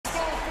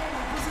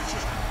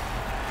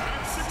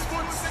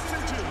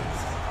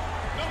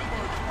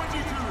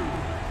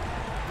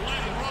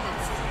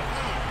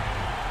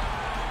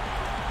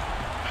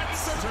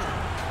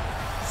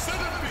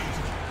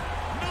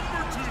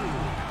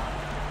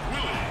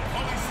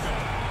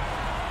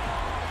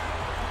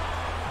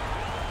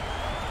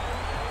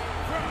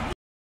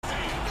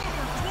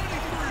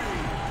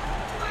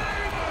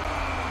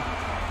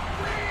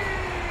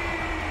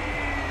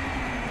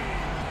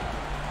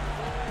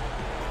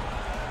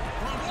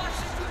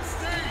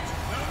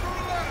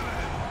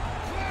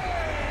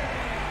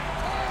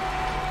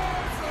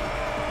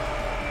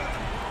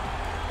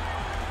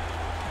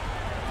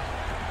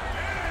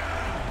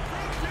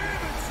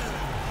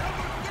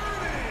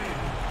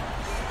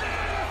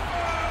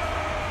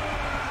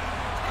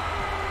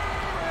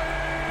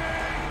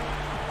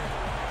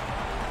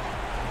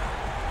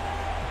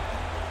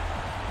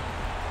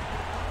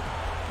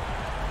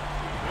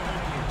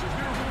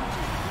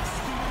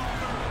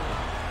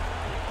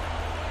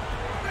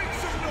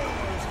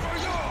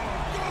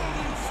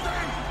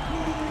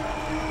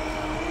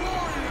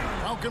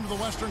Welcome to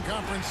the Western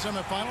Conference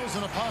semifinals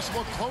and a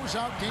possible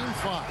closeout Game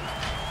 5.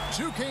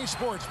 2K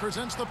Sports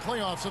presents the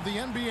playoffs of the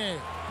NBA.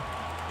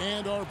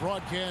 And our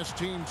broadcast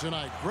team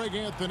tonight, Greg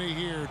Anthony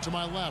here to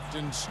my left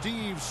and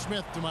Steve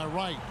Smith to my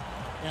right.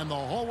 And the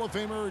Hall of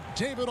Famer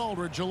David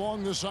Aldridge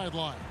along the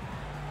sideline.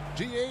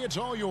 DA, it's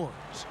all yours.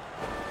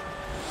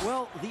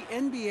 Well, the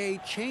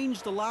NBA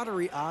changed the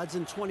lottery odds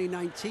in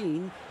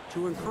 2019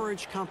 to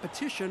encourage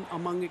competition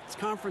among its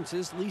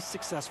conference's least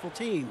successful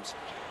teams.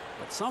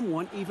 But some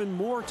want even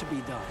more to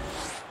be done.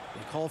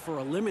 They call for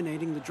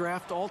eliminating the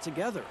draft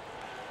altogether.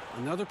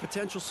 Another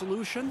potential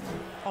solution?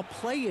 A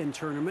play-in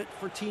tournament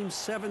for teams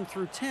 7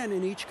 through 10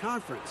 in each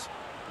conference,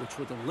 which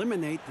would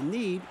eliminate the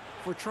need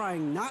for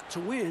trying not to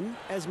win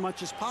as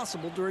much as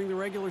possible during the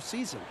regular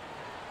season.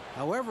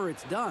 However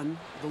it's done,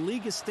 the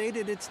league has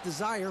stated its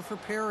desire for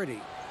parity.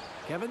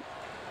 Kevin?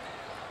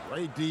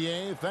 Great,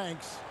 DA,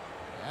 thanks.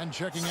 And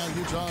checking out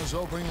Utah's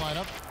opening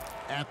lineup.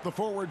 At the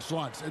forward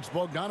slots, it's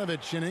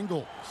Bogdanović and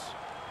Ingles.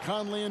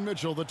 Conley and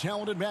Mitchell, the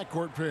talented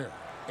backcourt pair.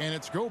 And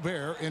it's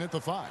Gobert in at the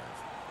 5.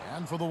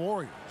 And for the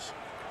Warriors,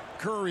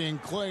 Curry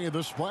and Clay,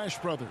 the Splash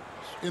Brothers,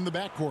 in the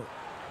backcourt.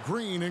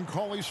 Green and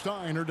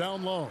Cauley-Stein are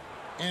down low.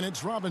 And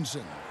it's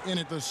Robinson in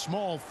at the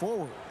small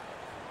forward.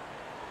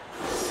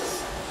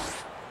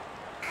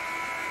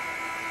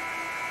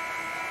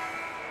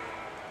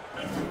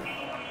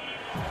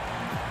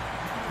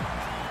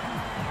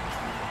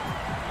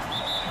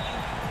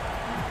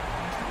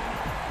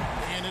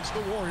 And it's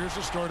the Warriors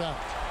to start out.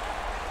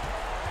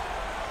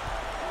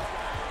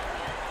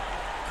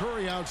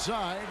 Curry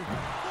outside.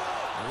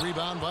 A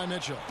rebound by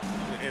Mitchell.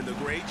 And the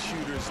great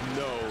shooters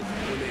know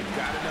when they've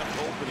got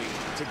enough opening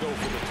to go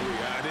for the three.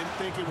 I didn't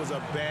think it was a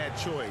bad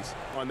choice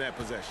on that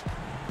possession.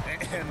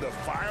 And the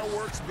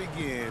fireworks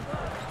begin.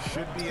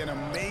 Should be an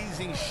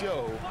amazing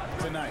show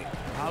tonight.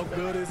 How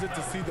good is it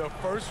to see the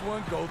first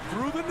one go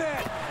through the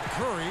net?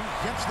 Curry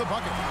gets the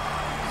bucket.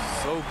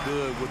 So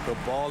good with the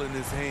ball in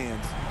his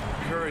hands.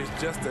 Curry's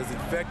just as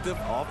effective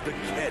off the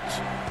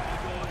catch.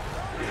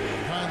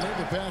 Conley,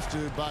 the pass to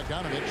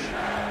Bogdanović.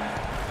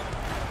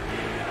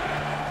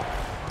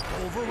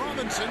 Over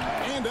Robinson,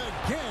 and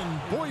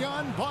again,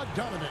 Bojan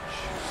Bogdanović.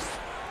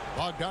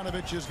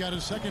 Bogdanović has got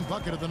his second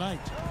bucket of the night.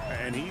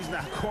 And he's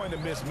not going to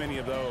miss many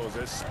of those,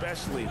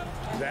 especially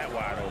that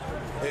wide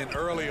open. And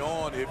early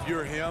on, if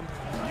you're him,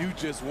 you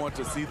just want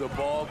to see the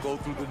ball go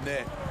through the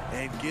net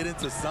and get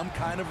into some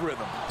kind of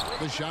rhythm.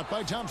 The shot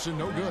by Thompson,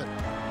 no good.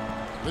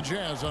 The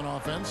Jazz on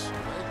offense.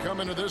 They come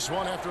into this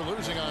one after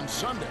losing on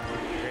Sunday.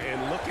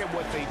 And look at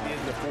what they did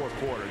in the fourth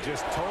quarter.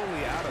 Just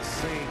totally out of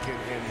sync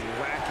and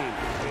lacking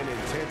in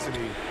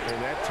intensity. And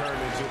that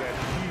turned into that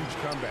huge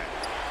comeback.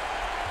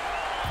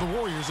 The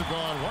Warriors have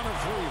gone 1 of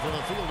 3 for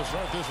the field to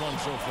start this one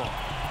so far.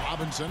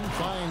 Robinson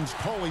finds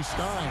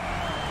Cauley-Stein.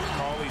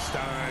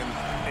 Cauley-Stein,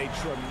 a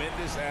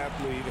tremendous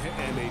athlete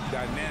and a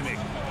dynamic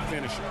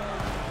finisher.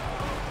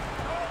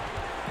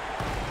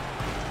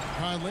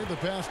 Conley, the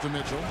pass to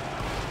Mitchell.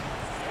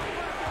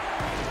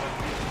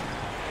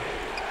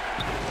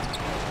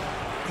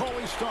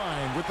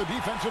 Cauley-Stein with the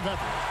defensive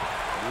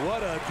effort.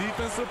 What a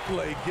defensive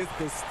play. Gets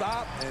the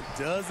stop and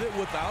does it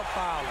without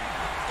fouling.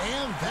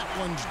 And that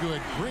one's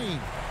good. Green.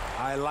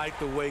 I like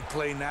the way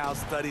Clay now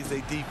studies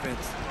a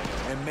defense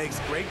and makes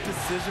great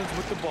decisions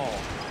with the ball.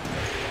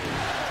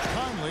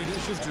 Conley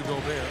dishes to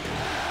Gobert.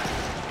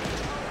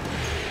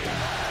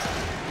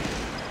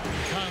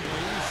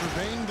 Conley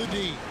surveying the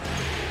D.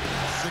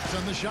 6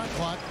 on the shot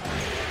clock.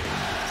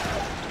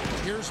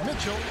 Here's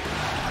Mitchell.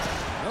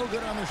 No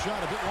good on the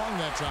shot, a bit long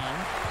that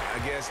time. I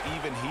guess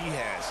even he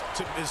has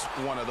to miss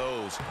one of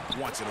those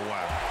once in a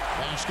while.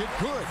 Basket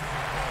good.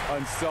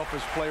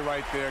 Unselfish play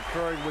right there.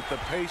 Curry with the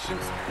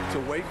patience to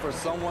wait for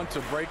someone to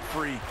break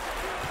free.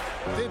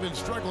 They've been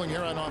struggling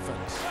here on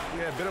offense.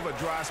 Yeah, a bit of a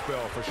dry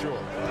spell for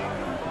sure.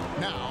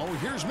 Now,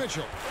 here's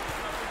Mitchell.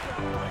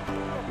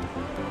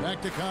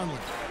 Back to Conley.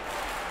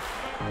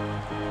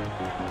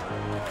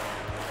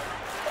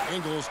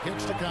 Ingles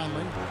kicks to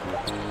Conley.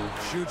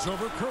 Shoots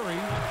over Curry.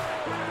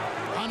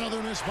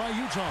 Another miss by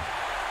Utah.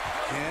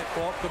 Can't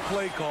fault the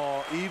play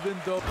call, even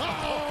though...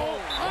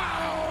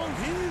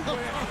 He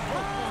went...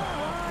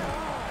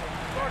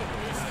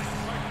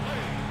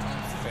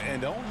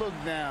 And don't look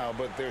now,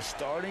 but they're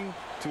starting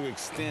to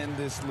extend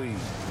this lead.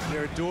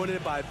 They're doing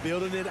it by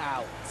building it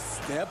out,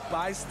 step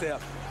by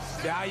step,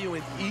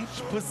 valuing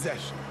each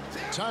possession.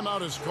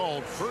 Timeout is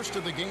called, first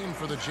of the game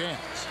for the Jazz.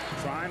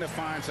 Trying to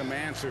find some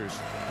answers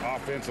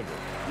offensively.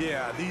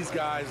 Yeah, these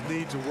guys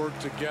need to work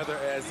together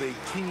as a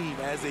team,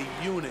 as a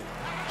unit.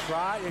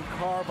 Try and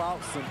carve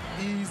out some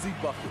easy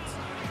buckets.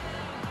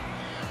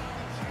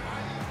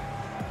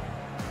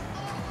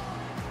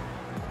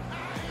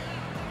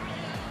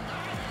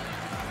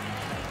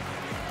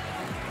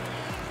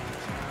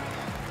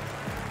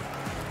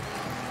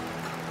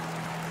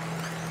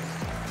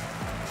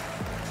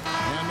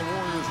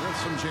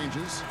 Some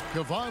changes.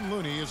 Kevon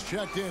Looney is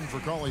checked in for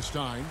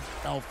Cauley-Stein.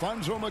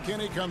 Alfonso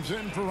McKinney comes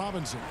in for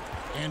Robinson.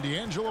 And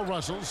D'Angelo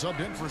Russell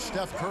subbed in for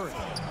Steph Curry.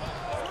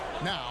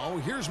 Now,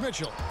 here's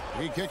Mitchell.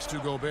 He kicks to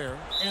Gobert,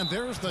 and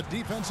there's the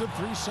defensive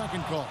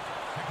 3-second call.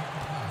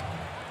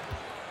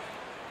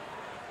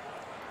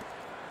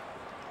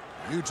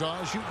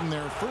 Utah shooting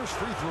their first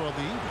free throw of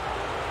the evening.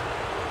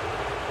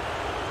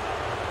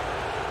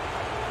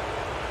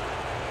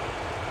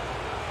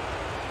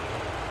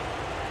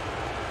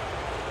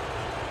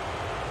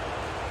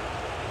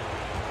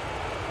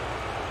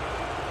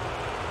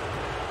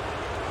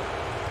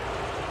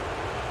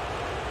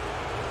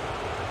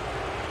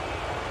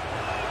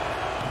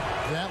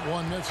 That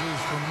one misses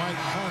from Mike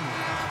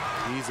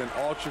Conley. He's an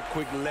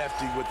ultra-quick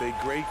lefty with a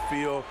great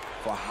feel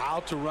for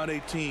how to run a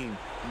team.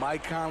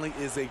 Mike Conley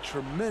is a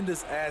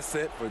tremendous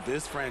asset for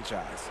this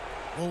franchise.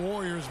 The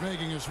Warriors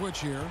making a switch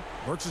here.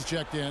 Burks is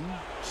checked in.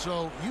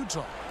 So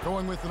Utah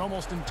going with an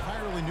almost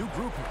entirely new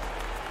group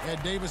here.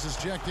 Ed Davis is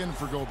checked in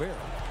for Gobert.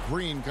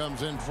 Green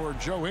comes in for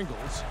Joe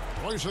Ingles.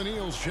 Royce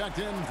O'Neal's checked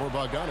in for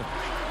Bogdanovich.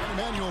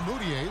 Emmanuel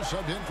Mudiay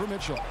subbed in for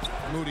Mitchell.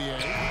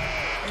 Mudiay.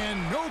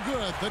 And no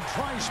good. The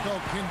dry spell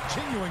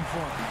continuing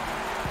for him.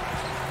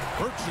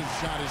 Burks'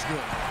 shot is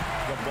good.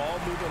 The ball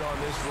movement on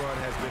this run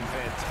has been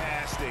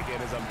fantastic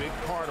and is a big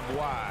part of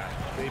why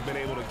they've been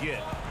able to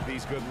get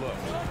these good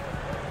looks.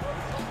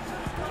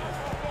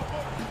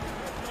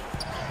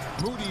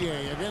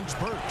 Mudiay against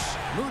Burks.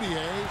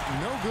 Mudiay,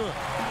 no good.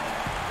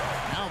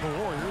 Now the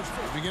Warriors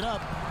picking it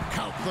up.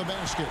 Count the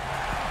basket.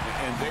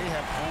 And they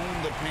have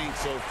owned the paint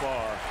so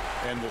far,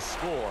 and the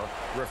score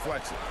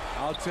reflects it.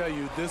 I'll tell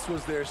you, this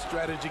was their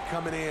strategy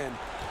coming in.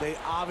 They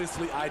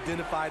obviously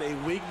identified a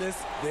weakness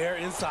there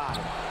inside.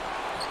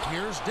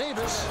 Here's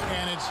Davis,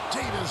 and it's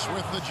Davis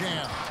with the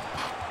jam.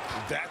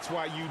 That's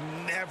why you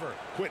never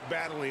quit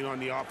battling on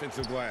the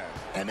offensive glass.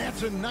 And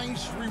that's a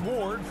nice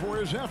reward for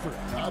his effort.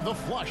 The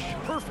flush,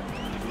 perfect.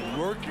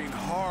 Working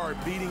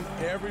hard, beating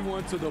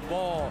everyone to the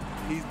ball.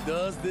 He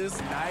does this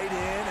night in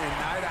and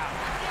night out.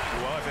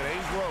 Well, if it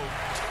ain't broke,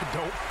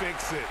 don't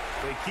fix it.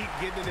 They keep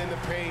getting it in the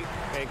paint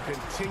and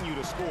continue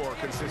to score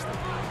consistently.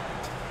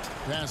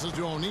 Passes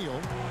to O'Neal.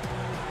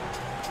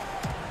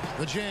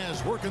 The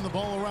Jazz working the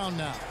ball around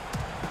now.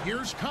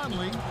 Here's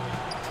Conley.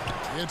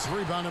 It's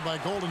rebounded by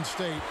Golden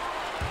State.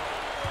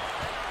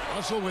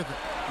 Russell with it.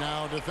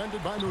 Now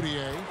defended by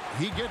Mudiay.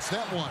 He gets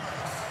that one.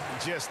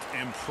 Just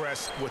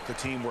impressed with the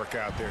teamwork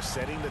out there,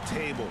 setting the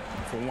table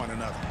for one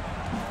another.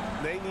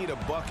 They need a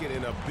bucket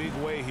in a big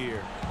way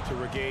here to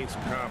regain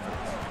some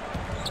confidence.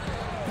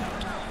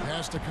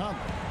 Pass to Conley.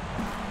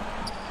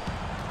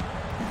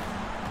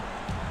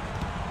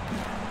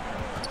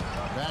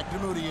 Back to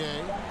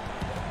Mudiay.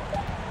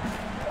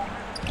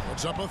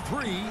 Puts up a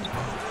three,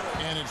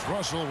 and it's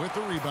Russell with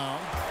the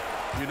rebound.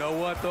 You know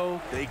what, though?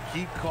 They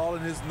keep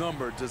calling his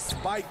number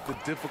despite the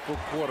difficult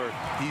quarter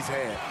he's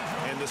had.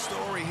 And the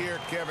story here,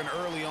 Kevin,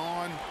 early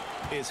on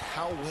is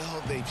how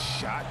well they've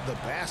shot the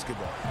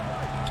basketball.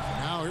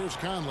 Now here's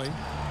Conley.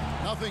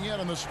 Nothing yet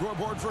on the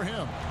scoreboard for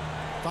him.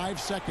 5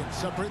 seconds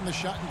separating the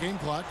shot and game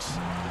clocks.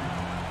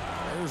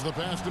 There's the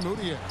pass to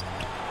Mudiay.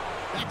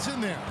 That's in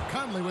there.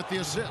 Conley with the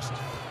assist.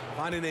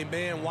 Finding a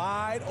man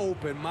wide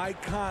open,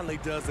 Mike Conley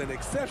does an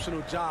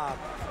exceptional job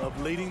of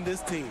leading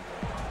this team.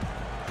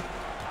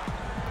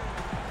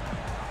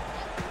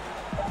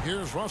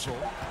 Here's Russell.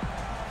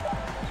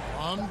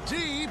 From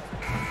deep.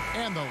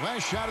 And the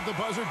last shot at the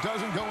buzzer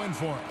doesn't go in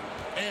for him.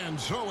 And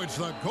so it's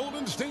the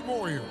Golden State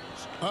Warriors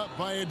up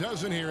by a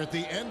dozen here at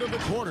the end of the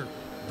quarter.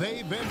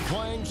 They've been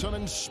playing some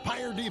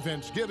inspired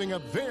defense, giving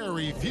up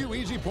very few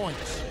easy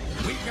points.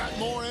 We've got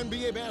more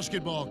NBA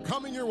basketball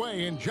coming your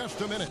way in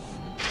just a minute.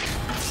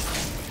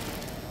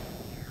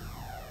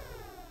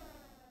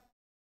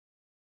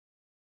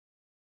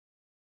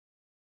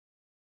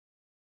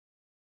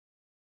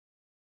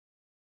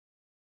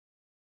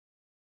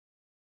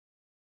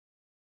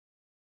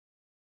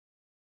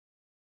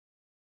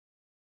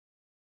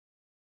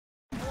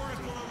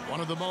 One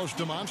of the most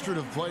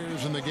demonstrative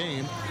players in the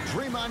game,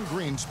 Draymond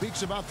Green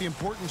speaks about the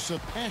importance of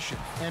passion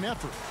and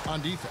effort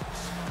on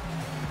defense.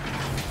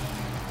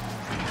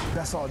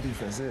 That's all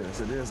defense is.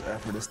 It is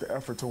effort. It's the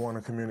effort to want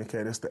to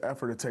communicate. It's the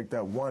effort to take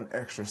that one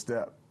extra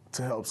step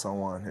to help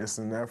someone. It's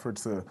an effort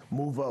to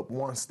move up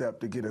one step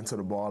to get into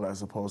the ball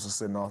as opposed to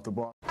sitting off the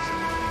ball.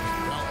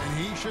 And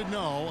he should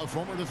know, a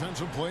former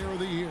Defensive Player of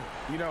the Year.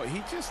 You know,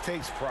 he just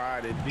takes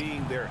pride in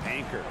being their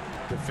anchor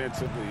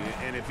defensively.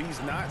 And if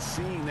he's not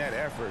seeing that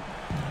effort,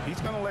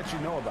 he's going to let you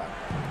know about it.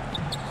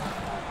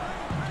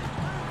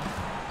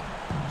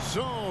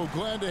 So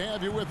glad to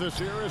have you with us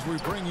here as we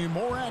bring you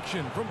more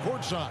action from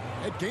courtside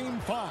at Game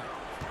 5.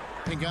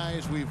 And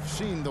guys, we've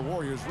seen the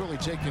Warriors really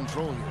take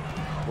control here.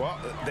 Well,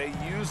 they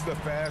use the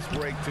fast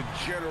break to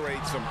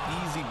generate some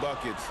easy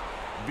buckets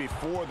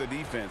before the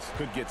defense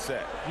could get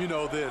set. You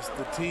know this,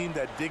 the team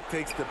that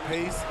dictates the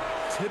pace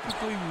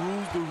typically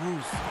rules the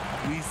roost.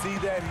 We see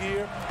that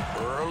here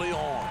early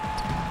on.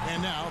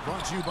 And now,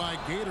 brought to you by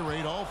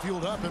Gatorade, all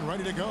fueled up and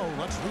ready to go.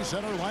 Let's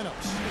reset our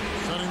lineups.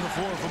 Setting the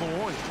floor for the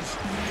Warriors.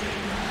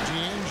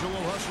 D'Angelo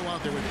Russell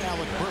out there with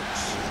Alec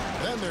Burks.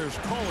 Then there's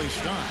Cauley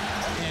Stein.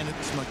 And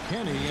it's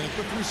McKinney in at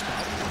the 3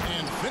 spot.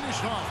 And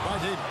finished off by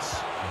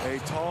Davis. A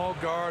tall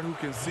guard who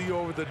can see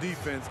over the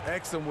defense.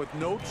 Exum with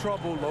no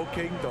trouble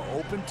locating the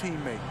open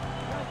teammate.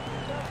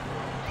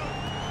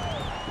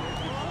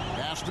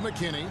 Pass to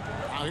McKinney.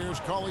 Now here's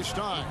Cauley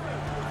Stein.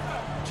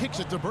 Kicks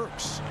it to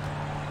Burks.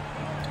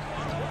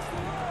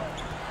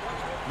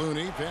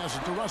 Looney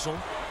passes to Russell.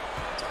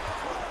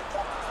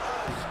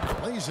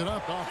 Lays it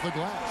up off the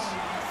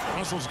glass.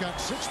 Russell's got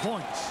 6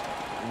 points.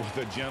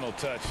 With a gentle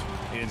touch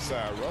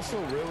inside.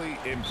 Russell really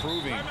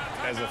improving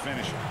as a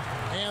finisher.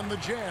 And the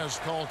Jazz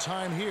call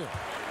time here.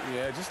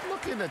 Yeah, just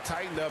looking to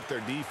tighten up their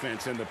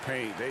defense in the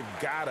paint. They've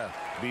got to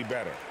be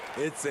better.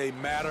 It's a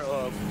matter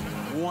of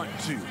want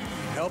to.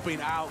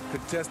 Helping out,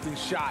 contesting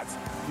shots.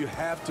 You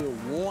have to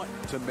want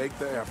to make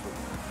the effort.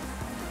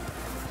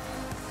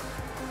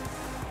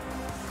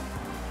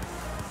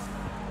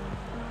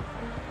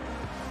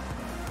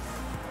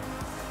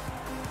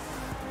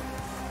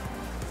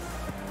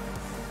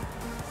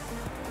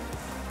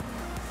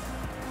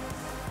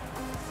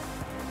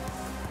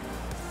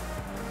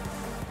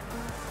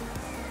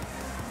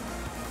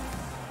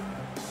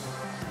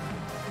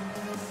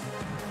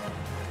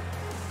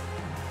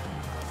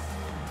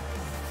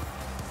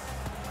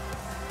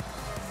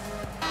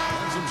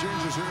 Some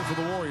changes here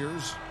for the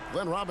Warriors.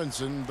 Glenn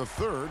Robinson, the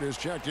third, is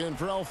checked in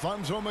for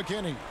Alfonso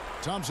McKinney.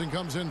 Thompson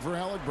comes in for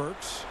Alec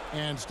Burks.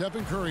 And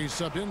Stephen Curry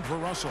subbed in for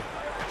Russell.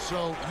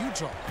 So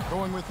Utah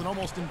going with an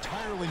almost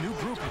entirely new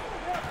group.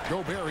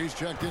 Gobert, he's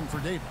checked in for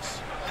Davis.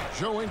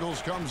 Joe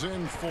Ingles comes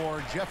in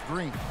for Jeff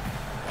Green.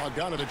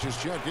 Bogdanovich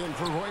is checked in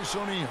for Royce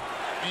O'Neal.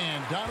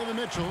 And Donovan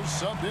Mitchell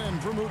subbed in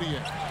for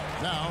Moutier.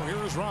 Now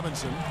here is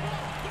Robinson.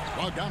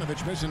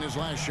 Bogdanovich missing his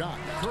last shot.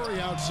 Curry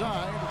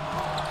outside.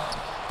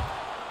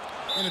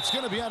 And it's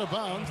going to be out of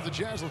bounds. The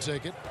Jazz will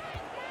take it.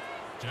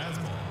 Jazz.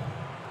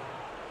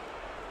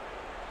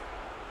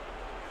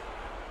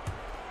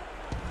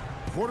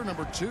 Quarter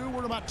number 2.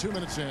 We're about 2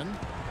 minutes in.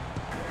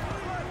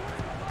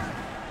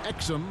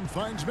 Exum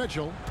finds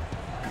Mitchell.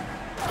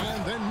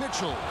 And then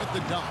Mitchell at the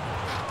dunk.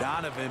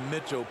 Donovan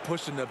Mitchell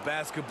pushing the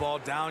basketball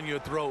down your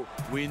throat.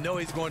 We know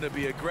he's going to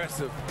be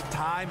aggressive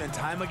time and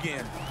time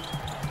again.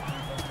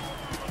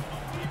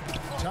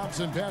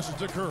 Thompson passes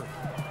to Curry.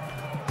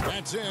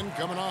 That's in,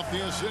 coming off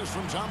the assist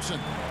from Thompson.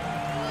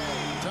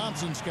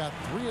 Thompson's got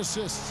 3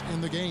 assists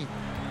in the game.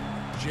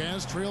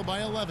 Jazz trail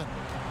by 11.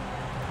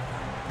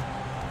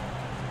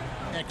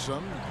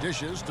 Exum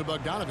dishes to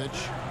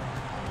Bogdanovich.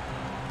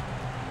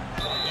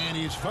 And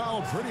he's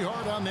fouled pretty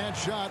hard on that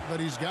shot,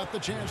 but he's got the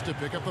chance to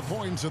pick up the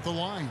points at the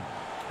line.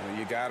 Well,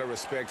 you got to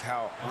respect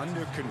how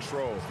under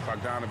control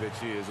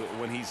Bogdanovich is.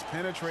 When he's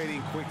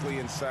penetrating quickly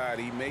inside,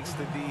 he makes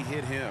the D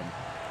hit him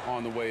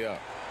on the way up.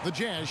 The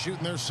Jazz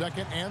shooting their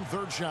second and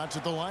third shots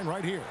at the line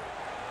right here.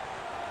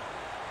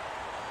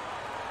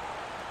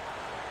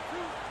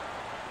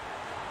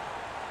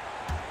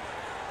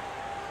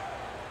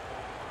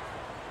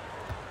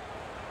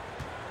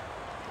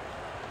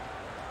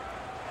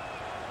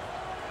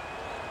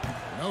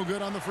 No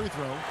good on the free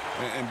throw.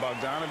 And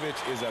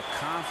Bogdanovich is a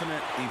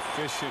confident,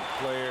 efficient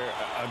player,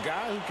 a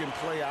guy who can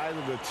play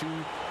either the 2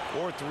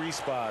 or 3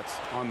 spots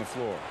on the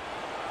floor.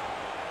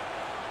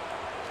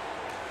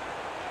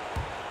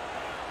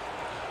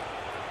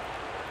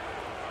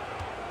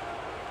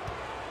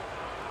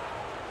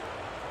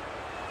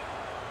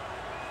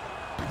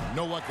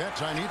 No luck that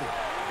time either.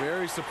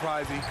 Very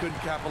surprising he couldn't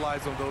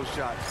capitalize on those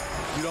shots.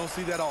 You don't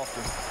see that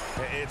often.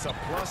 It's a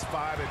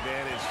 +5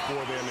 advantage for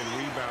them in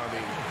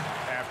rebounding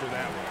after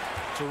that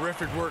one.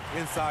 Terrific work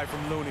inside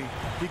from Looney.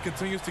 He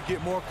continues to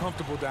get more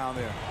comfortable down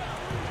there.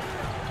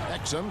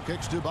 Exum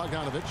kicks to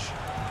Bogdanovich.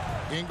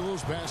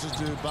 Ingles passes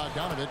to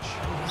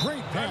Bogdanovich.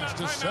 Great pass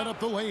to set up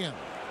the lay-in.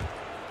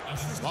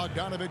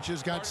 Bogdanovich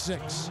has got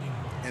 6.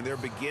 And they're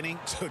beginning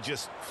to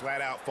just flat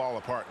out fall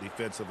apart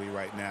defensively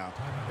right now,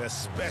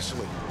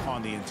 especially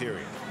on the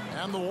interior.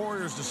 And the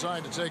Warriors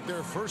decide to take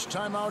their first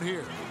time out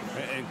here.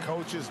 And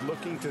coaches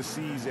looking to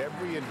seize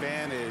every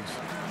advantage,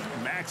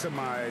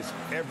 maximize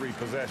every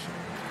possession.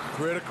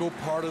 Critical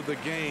part of the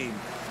game.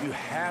 You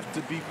have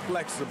to be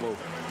flexible.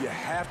 You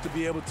have to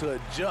be able to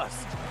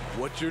adjust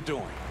what you're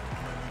doing.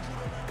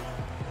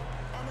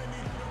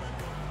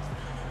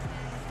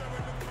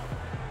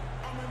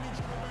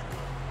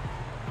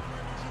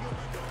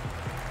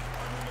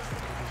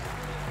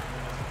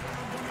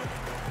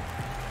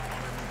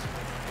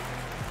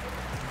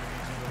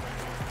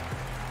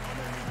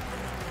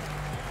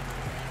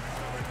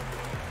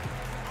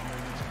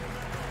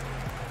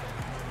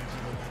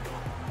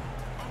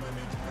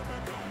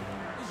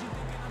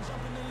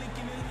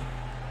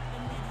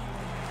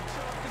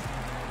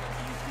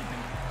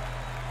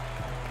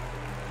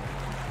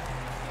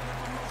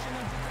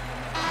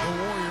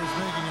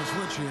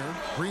 Here.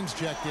 Green's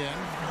checked in.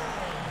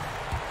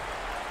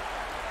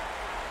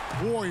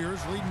 Warriors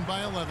leading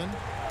by 11.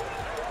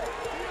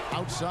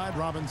 Outside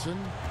Robinson.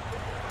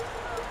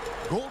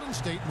 Golden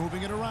State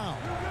moving it around.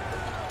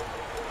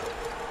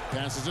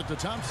 Passes it to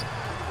Thompson.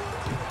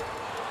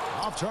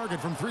 Off target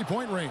from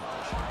 3-point range.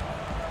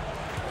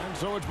 And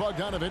so it's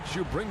Bogdanovich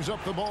who brings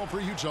up the ball for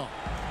Utah.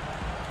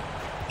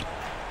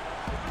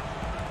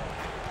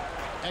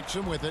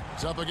 Exum with it.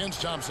 It's up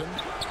against Thompson.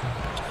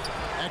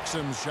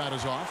 Exum's shot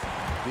is off.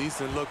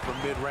 Decent look from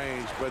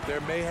mid-range, but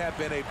there may have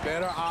been a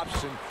better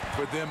option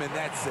for them in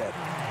that set.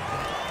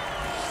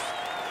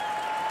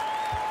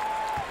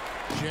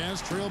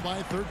 Jazz trail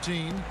by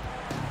 13.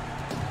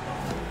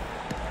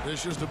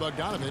 This is to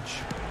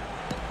Bogdanovich.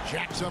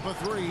 Jacks up a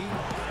three.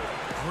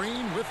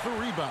 Green with the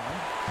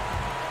rebound.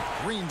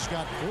 Green's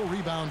got 4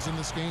 rebounds in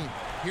this game.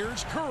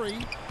 Here's Curry.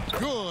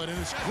 Good, and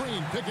it's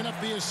Green picking up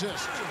the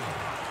assist.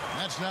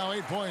 That's now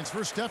 8 points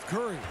for Steph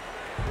Curry.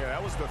 Yeah,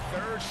 that was the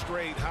 3rd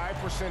straight high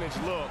percentage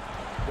look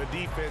the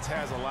defense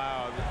has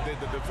allowed.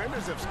 The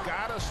defenders have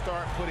got to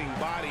start putting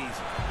bodies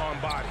on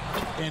body.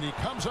 And he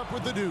comes up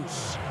with the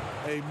deuce.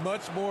 A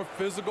much more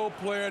physical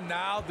player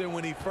now than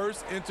when he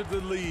first entered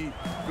the league.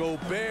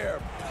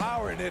 Gobert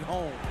powering it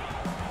home.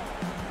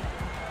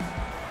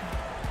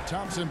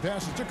 Thompson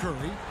passes to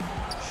Curry.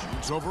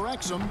 Shoots over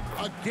Exum.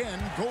 Again,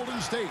 Golden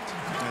State.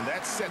 And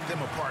that set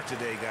them apart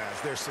today,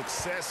 guys. Their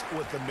success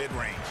with the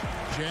mid-range.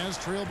 Jazz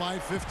trail by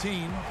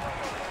 15.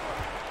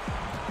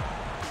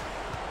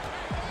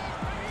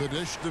 The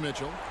dish to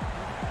Mitchell.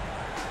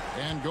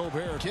 And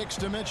Gobert kicks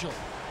to Mitchell.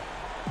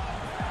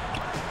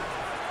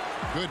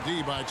 Good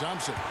D by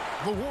Thompson.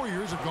 The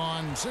Warriors have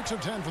gone 6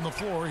 of 10 from the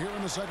floor here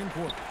in the second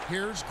quarter.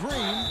 Here's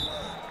Green.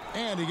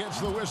 And he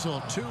gets the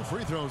whistle. 2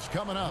 free throws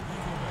coming up.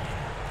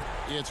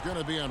 It's going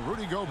to be on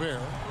Rudy Gobert.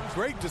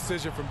 Great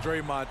decision from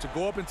Draymond to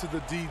go up into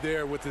the D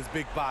there with his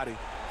big body.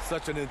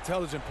 Such an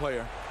intelligent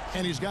player.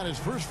 And he's got his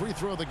first free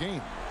throw of the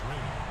game.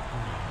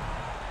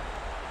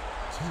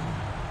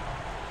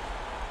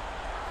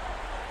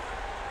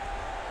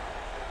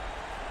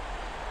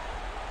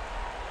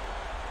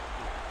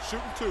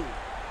 Shooting 2.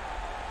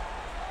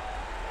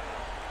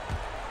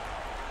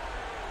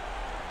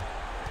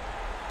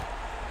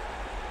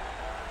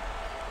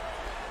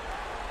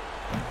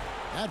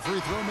 That free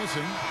throw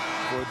missing.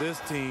 For this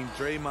team,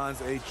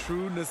 Draymond's a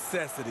true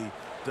necessity.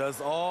 Does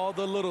all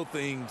the little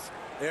things.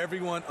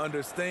 Everyone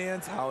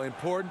understands how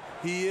important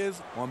he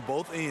is on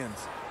both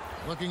ends.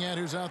 Looking at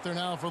who's out there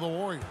now for the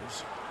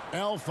Warriors.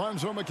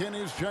 Alfonso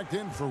McKinney's checked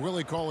in for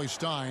Willie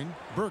Cauley-Stein.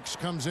 Burks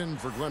comes in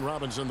for Glenn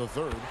Robinson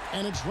III.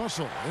 And it's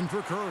Russell in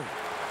for Curry.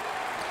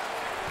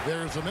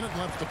 There's a minute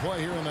left to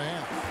play here in the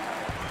half.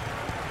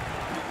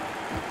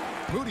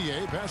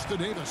 Moutier pass to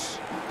Davis.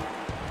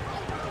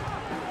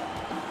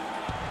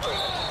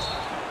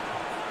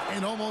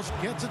 And almost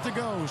gets it to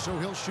go, so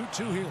he'll shoot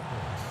 2 here.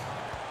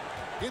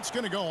 It's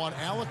going to go on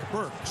Alec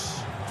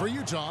Burks. For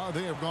Utah,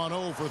 they have gone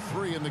 0 for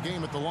 3 in the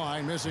game at the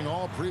line, missing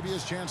all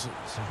previous chances.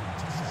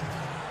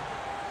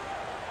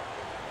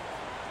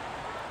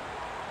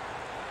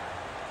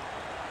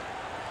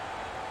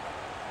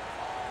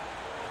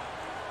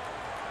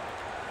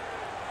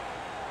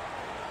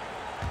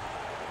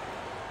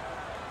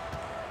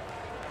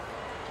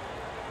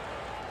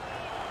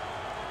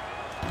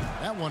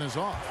 That one is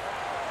off.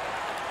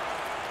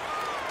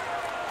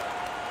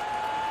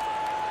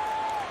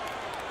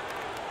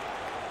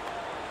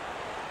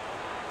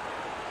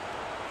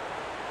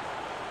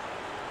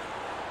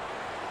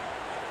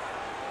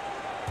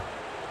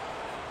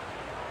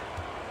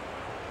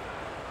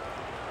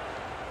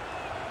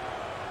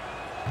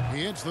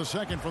 He hits the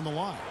second from the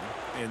line.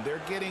 And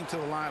they're getting to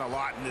the line a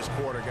lot in this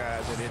quarter,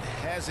 guys, and it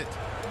hasn't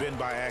been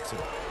by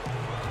accident.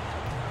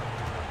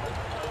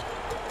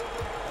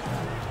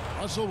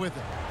 Russell with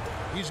it.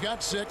 He's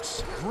got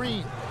 6.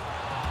 Green.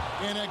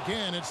 And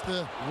again, it's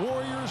the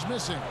Warriors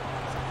missing.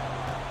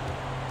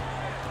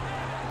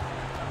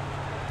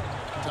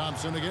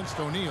 Thompson against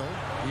O'Neal.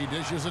 He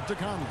dishes it to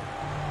Conley.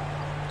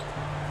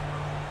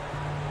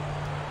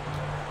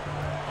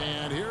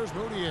 And here's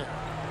Moutier.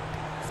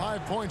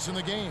 5 points in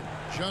the game.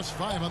 Just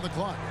 5 on the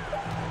clock.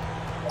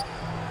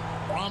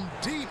 From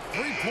deep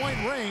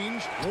 3-point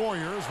range,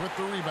 Warriors with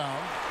the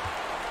rebound.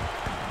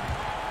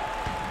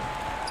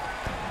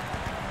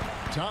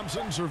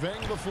 Thompson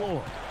surveying the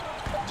floor.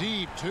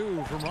 Deep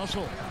 2 from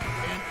Russell.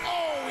 And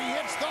oh, he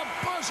hits the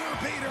buzzer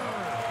beater.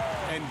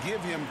 And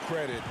give him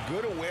credit.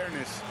 Good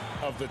awareness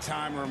of the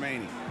time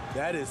remaining.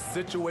 That is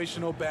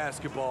situational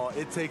basketball.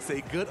 It takes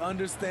a good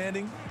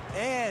understanding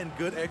and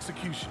good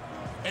execution.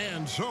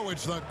 And so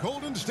it's the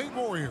Golden State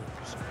Warriors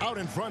out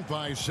in front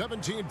by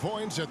 17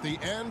 points at the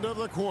end of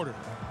the quarter.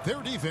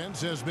 Their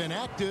defense has been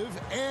active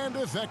and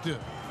effective.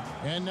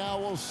 And now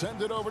we'll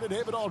send it over to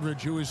David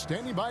Aldridge, who is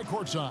standing by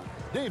courtside.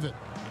 David.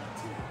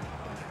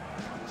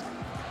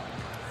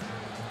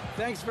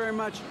 Thanks very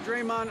much,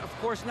 Draymond.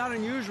 Of course, not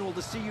unusual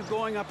to see you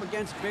going up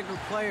against bigger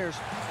players.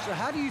 So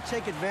how do you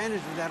take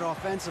advantage of that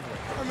offensively?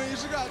 I mean, you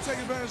just got to take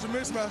advantage of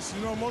mismatches.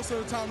 You know, most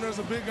of the time there's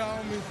a big guy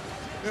on me.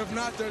 If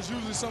not, there's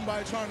usually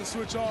somebody trying to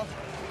switch off.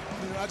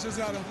 You know, I just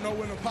got to know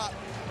when to pop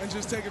and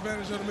just take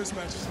advantage of the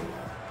mismatches.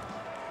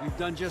 You've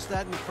done just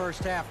that in the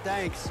first half.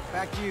 Thanks.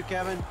 Back to you,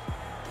 Kevin.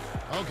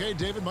 Okay,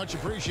 David, much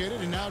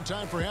appreciated. And now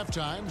time for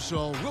halftime.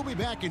 So we'll be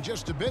back in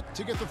just a bit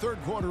to get the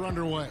third quarter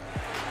underway.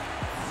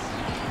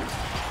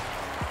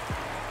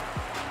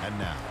 And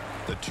now,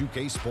 the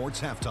 2K Sports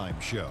Halftime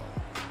Show.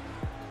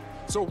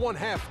 So one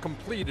half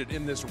completed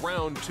in this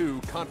round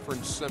 2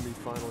 conference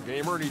semifinal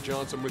game. Ernie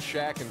Johnson with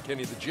Shaq and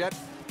Kenny the Jet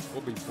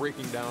will be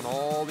breaking down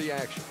all the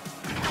action.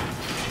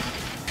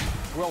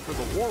 Well, for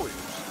the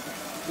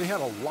Warriors, they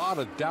had a lot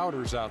of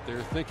doubters out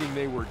there thinking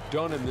they were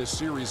done in this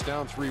series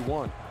down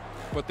 3-1.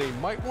 But they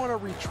might want to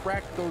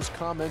retract those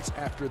comments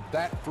after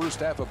that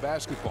first half of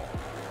basketball.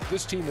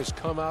 This team has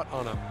come out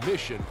on a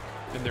mission,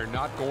 and they're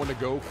not going to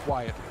go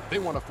quietly. They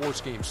want to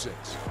force Game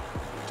 6.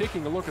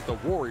 Taking a look at the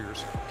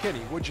Warriors, Kenny,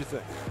 what'd you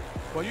think?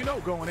 Well, you know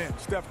going in,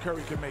 Steph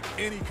Curry can make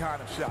any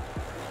kind of shot.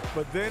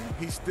 But then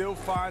he still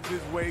finds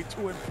his way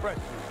to impress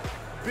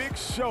you. Big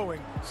showing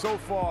so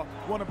far,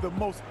 one of the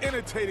most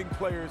entertaining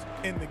players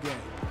in the game.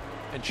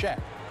 And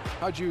Shaq,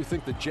 how'd you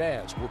think the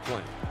Jazz were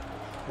playing?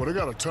 Well, they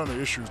got a ton of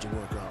issues to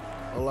work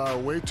out. Allow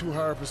way too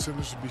high a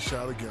percentage to be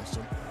shot against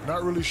them.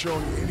 Not really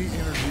showing any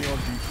energy on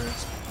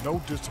defense.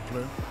 No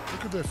discipline.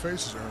 Look at their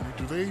faces, Ernie.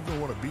 Do they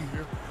even want to be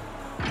here?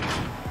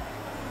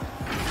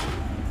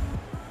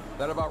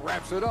 That about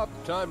wraps it up.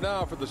 Time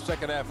now for the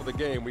second half of the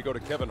game. We go to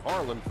Kevin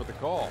Harlan for the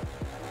call.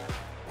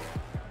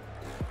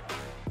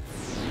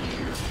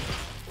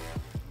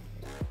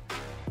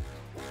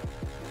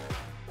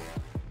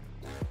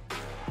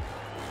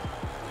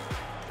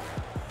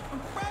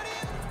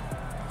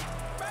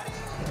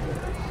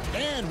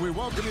 And we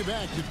welcome you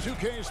back to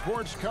 2K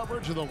Sports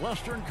coverage of the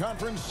Western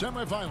Conference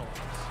semifinals.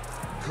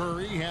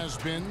 Curry has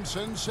been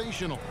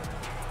sensational.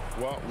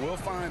 Well, we'll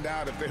find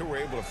out if they were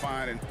able to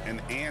find an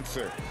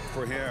answer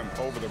for him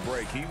over the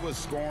break. He was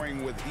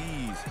scoring with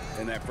ease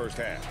in that first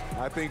half.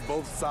 I think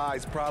both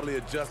sides probably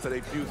adjusted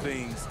a few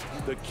things.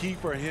 The key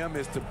for him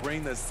is to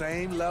bring the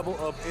same level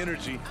of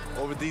energy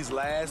over these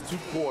last 2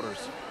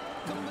 quarters.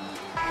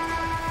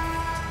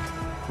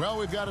 Well,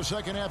 we've got a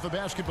second half of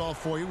basketball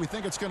for you. We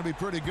think it's going to be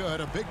pretty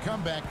good. A big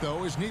comeback,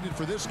 though, is needed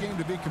for this game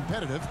to be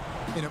competitive,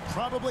 and it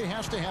probably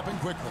has to happen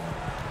quickly.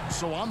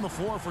 So on the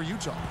floor for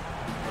Utah,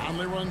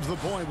 Conley runs the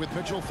point with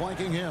Mitchell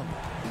flanking him.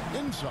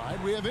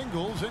 Inside, we have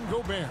Ingles and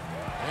Gobert.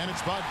 And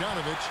it's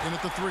Bogdanovich in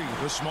at the 3,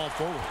 the small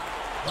forward.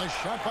 A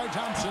shot by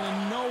Thompson,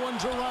 and no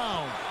one's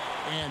around.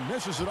 And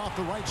misses it off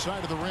the right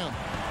side of the rim.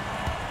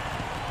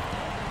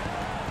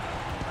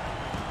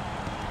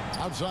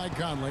 Outside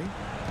Conley.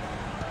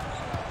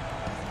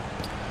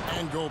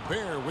 And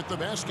Gobert with the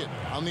basket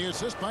on the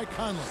assist by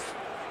Conley.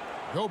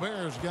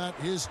 Gobert's got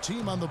his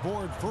team on the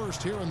board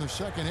first here in the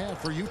second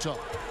half for Utah.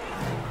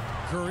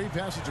 Curry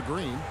passes to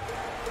Green.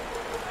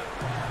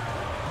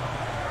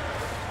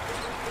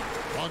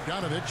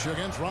 Bogdanovich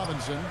against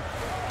Robinson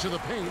to the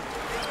paint.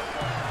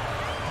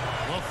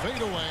 The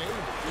fadeaway,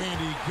 and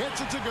he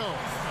gets it to go.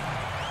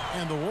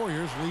 And the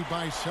Warriors lead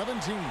by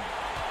 17.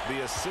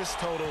 The assist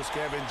totals,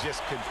 Kevin,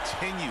 just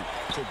continue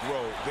to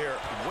grow. They're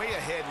way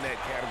ahead in that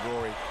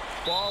category.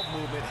 Ball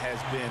movement has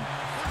been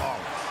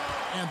flawless.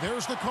 And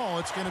there's the call.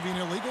 It's going to be an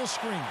illegal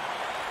screen.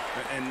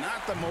 And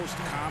not the most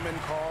common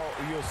call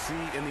you'll see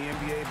in the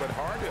NBA, but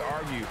hard to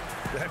argue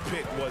that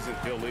pick wasn't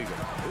illegal.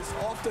 It's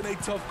often a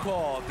tough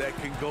call that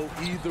can go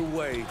either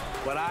way,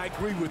 but I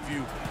agree with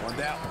you on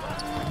that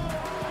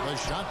one. The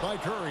shot by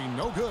Curry,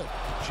 no good.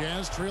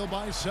 Jazz trail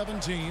by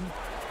 17.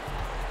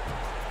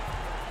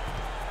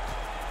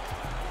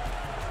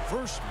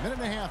 First minute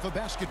and a half of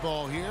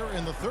basketball here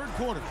in the third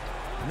quarter.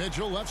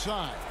 Mitchell left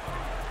side.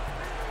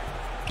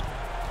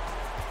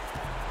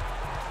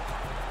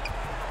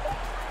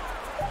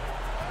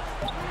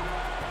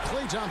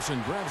 Klay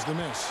Thompson grabs the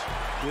miss.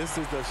 This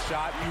is the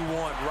shot you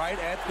want right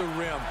at the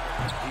rim.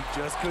 He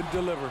just couldn't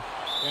deliver.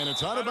 And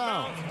it's out of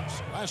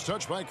bounds. Last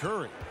touch by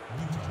Curry.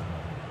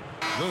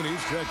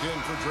 Looney's checked in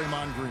for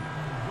Draymond Green.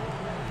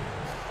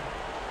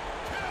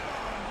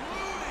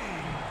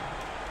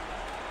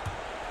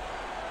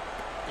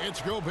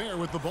 It's Gobert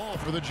with the ball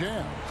for the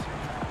Jazz.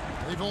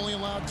 They've only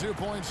allowed 2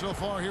 points so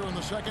far here in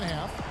the second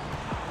half.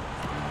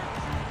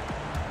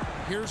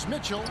 Here's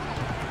Mitchell.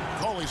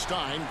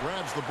 Cauley-Stein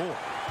grabs the board.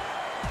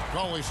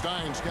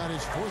 Cauley-Stein's got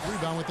his 4th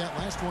rebound with that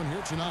last one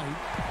here tonight.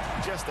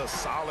 Just a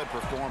solid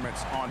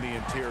performance on the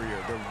interior.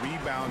 The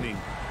rebounding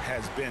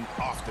has been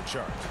off the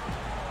charts.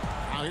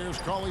 Now here's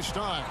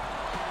Cauley-Stein.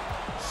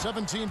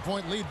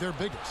 17-point lead, their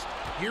biggest.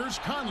 Here's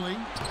Conley,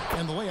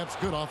 and the layup's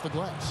good off the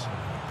glass.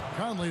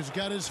 Conley's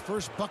got his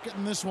first bucket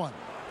in this one.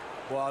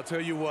 Well, I'll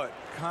tell you what,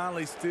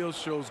 Conley still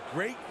shows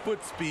great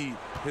foot speed.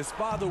 His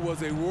father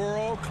was a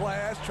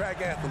world-class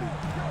track athlete.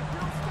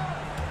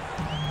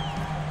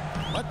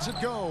 Lets it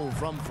go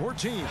from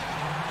 14,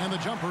 and the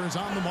jumper is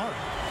on the mark.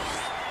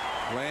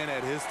 Playing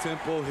at his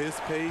tempo, his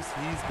pace,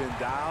 he's been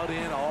dialed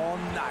in all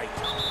night.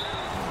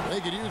 They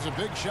could use a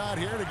big shot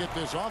here to get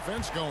this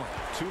offense going.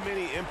 Too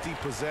many empty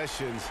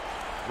possessions.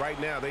 Right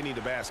now, they need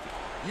a basket.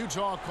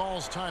 Utah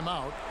calls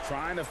timeout.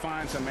 Trying to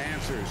find some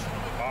answers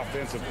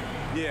offensively.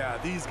 Yeah,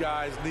 these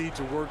guys need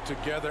to work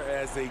together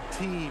as a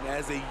team,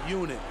 as a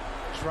unit.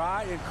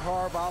 Try and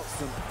carve out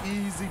some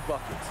easy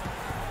buckets.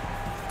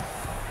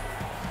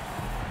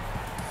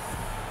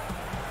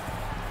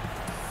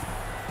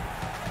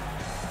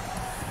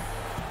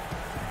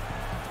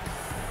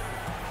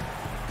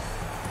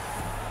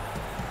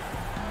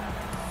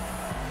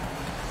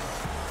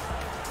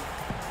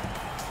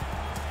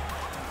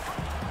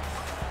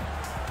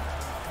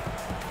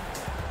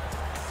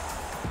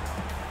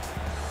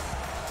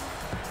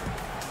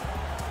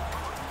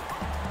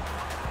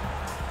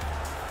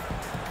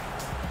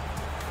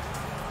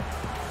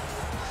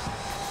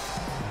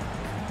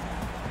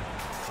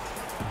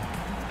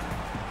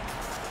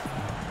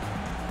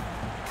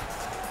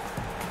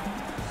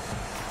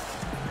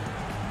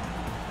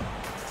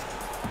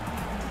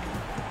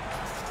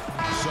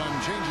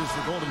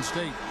 for Golden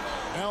State.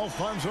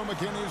 Alfonso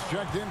McKinney's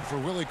checked in for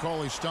Willie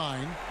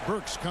Cauley-Stein.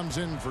 Burks comes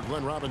in for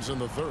Glenn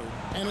Robinson III.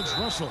 And it's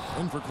Russell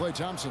in for Klay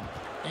Thompson.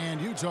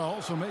 And Utah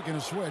also making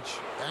a switch.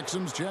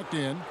 Exum's checked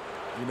in.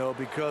 You know,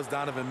 because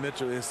Donovan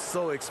Mitchell is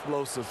so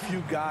explosive,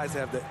 few guys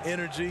have the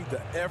energy,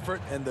 the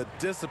effort, and the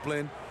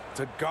discipline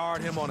to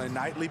guard him on a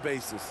nightly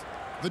basis.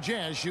 The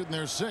Jazz shooting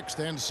their 6th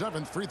and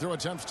 7th free throw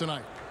attempts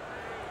tonight.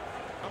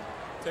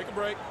 Take a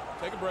break.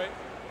 Take a break.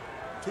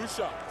 2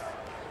 shots.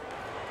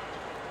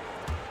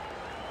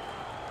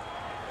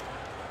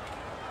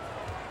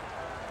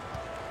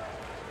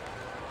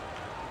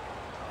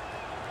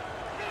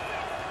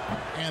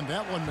 And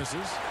that one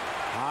misses.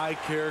 High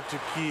character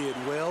kid,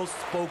 well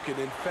spoken.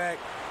 In fact,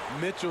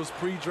 Mitchell's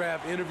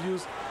pre-draft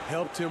interviews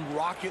helped him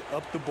rocket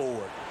up the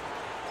board.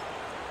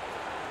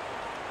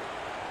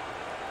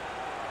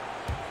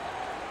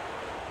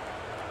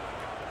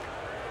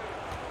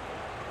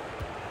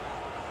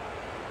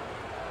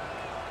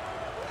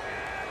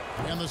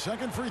 And the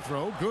second free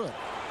throw, good.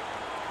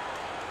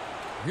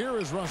 Here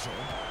is Russell.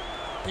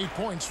 8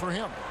 points for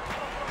him.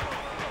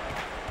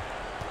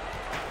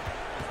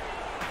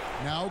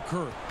 Now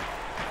Kerr.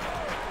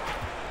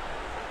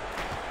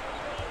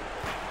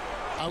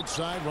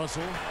 Outside,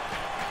 Russell.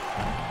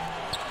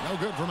 No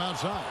good from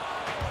outside.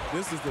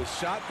 This is the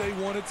shot they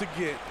wanted to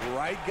get.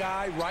 Right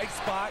guy, right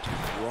spot,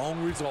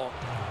 wrong result.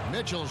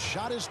 Mitchell's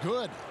shot is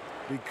good.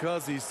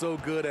 Because he's so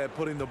good at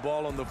putting the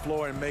ball on the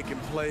floor and making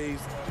plays,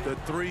 the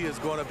 3 is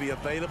going to be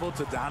available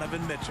to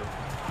Donovan Mitchell.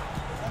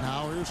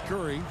 Now here's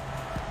Curry.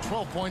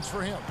 12 points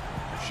for him.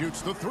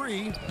 Shoots the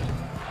 3.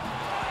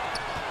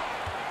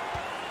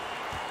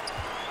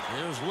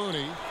 Here's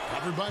Looney,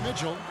 covered by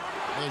Mitchell.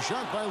 The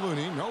shot by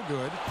Looney, no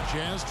good.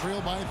 Jazz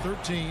trail by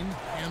 13,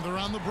 and they're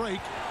on the break.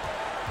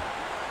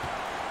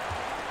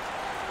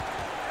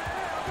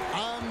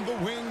 On the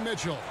wing,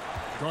 Mitchell,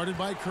 guarded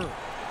by Kerr.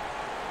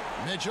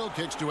 Mitchell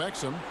kicks to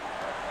Exum.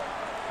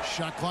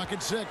 Shot clock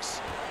at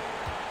 6.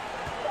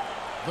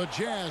 The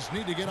Jazz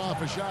need to get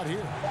off a shot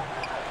here.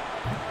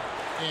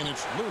 And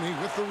it's Looney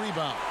with the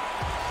rebound.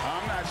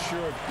 I'm not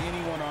sure if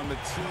anyone on the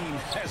team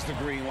has the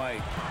green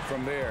light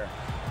from there.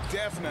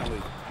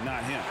 Definitely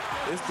not him.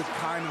 It's the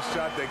kind of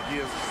shot that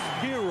gives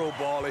hero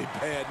ball a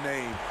bad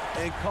name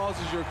and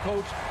causes your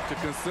coach to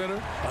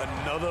consider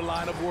another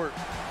line of work.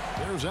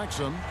 There's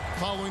Exum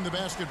following the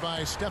basket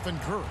by Stephen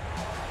Kerr.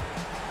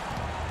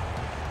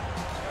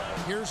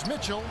 Here's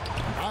Mitchell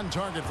on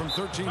target from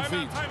 13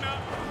 feet.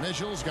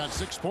 Mitchell's got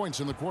 6 points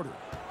in the quarter.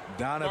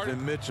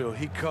 Donovan Mitchell,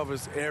 he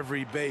covers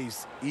every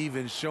base,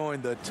 even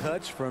showing the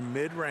touch from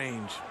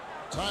mid-range.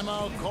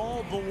 Timeout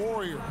called the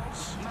Warriors.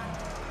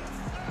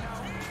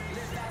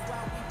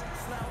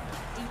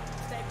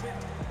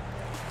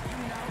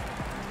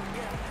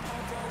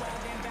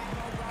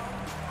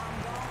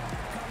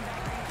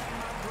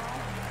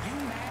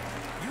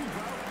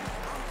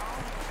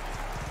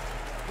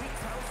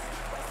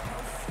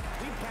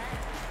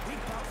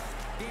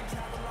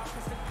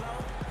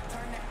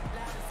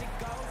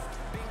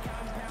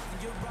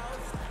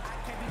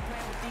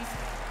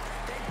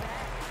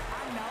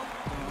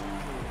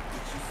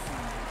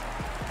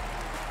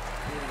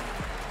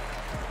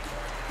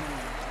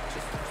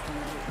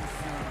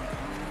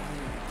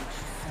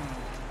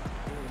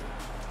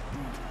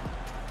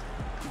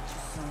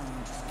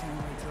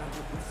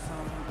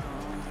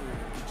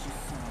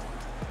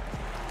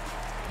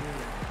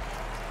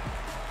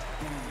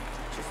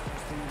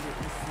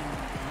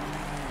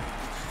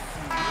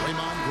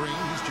 Draymond Green,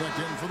 he's checked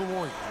in for the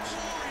Warriors.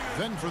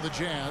 Then for the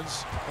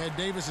Jazz, Ed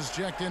Davis is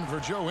checked in for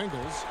Joe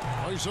Ingles.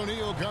 Royce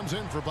O'Neal comes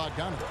in for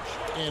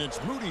Bogdanovich. And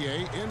it's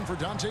Moutier in for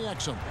Dante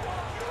Exum.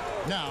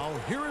 Now,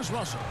 here is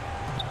Russell.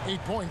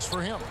 8 points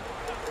for him.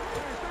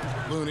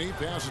 Looney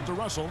passes to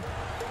Russell.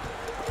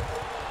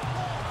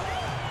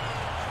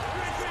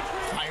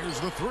 Fires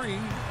the 3.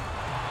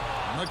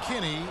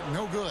 McKinney,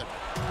 no good.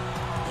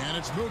 And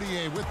it's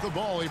Moutier with the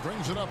ball. He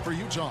brings it up for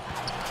Utah.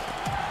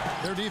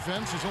 Their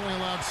defense has only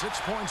allowed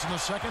 6 points in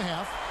the second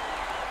half.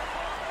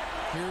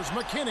 Here's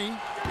McKinney.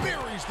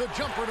 Buries the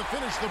jumper to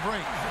finish the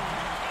break.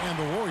 And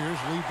the Warriors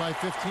lead by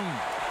 15.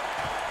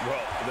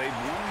 Well, they've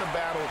won the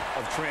battle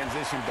of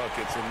transition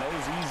buckets, and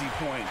those easy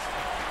points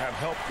have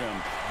helped them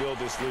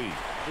build this lead.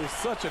 It's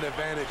such an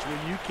advantage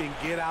when you can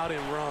get out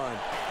and run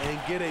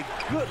and get a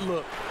good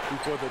look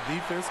before the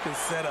defense can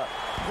set up.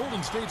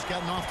 Golden State's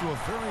gotten off to a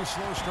very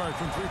slow start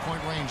from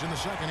three-point range in the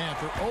second half.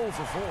 They're 0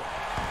 for 4.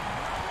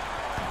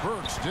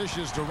 Burks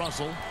dishes to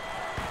Russell.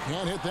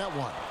 Can't hit that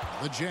one.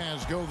 The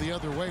Jazz go the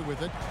other way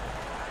with it.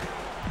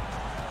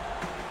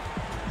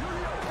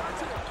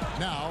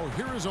 Now,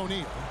 here is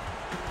O'Neal.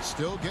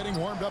 Still getting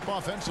warmed up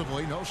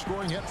offensively. No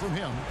scoring yet from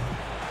him.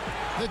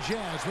 The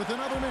Jazz with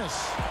another miss.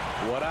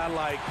 What I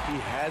like, he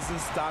hasn't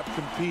stopped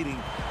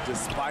competing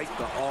despite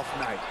the off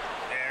night.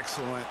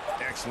 Excellent,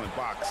 excellent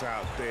box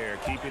out there,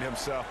 keeping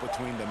himself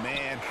between the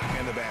man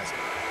and the basket.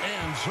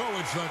 And so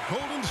it's the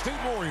Golden State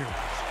Warriors.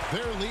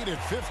 Their lead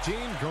at 15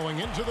 going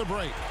into the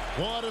break.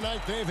 What a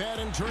night they've had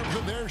in terms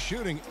of their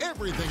shooting.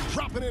 Everything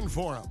dropping in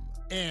for them.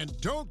 And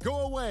don't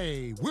go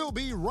away. We'll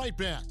be right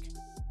back.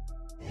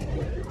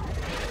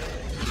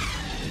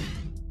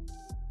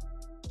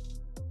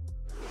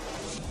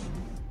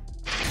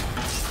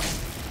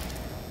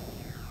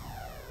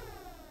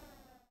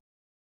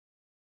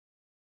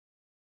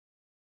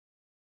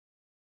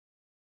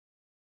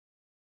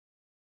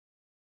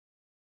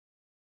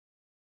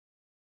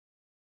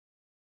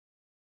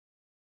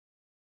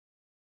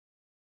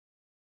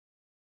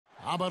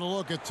 How about a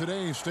look at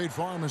today's State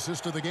Farm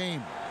assist of the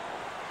game?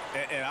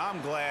 And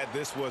I'm glad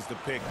this was the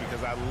pick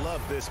because I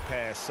love this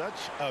pass. Such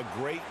a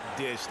great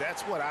dish.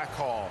 That's what I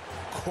call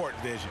court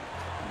vision.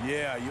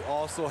 Yeah, you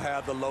also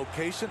have the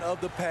location of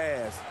the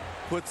pass.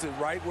 Puts it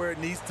right where it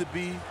needs to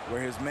be,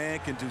 where his man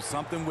can do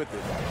something with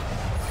it.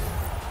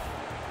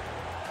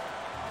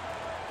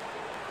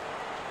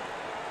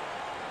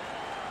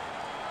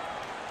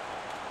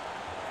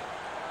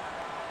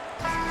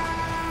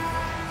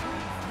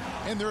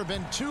 And there have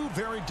been two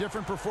very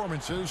different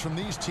performances from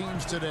these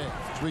teams today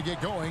as we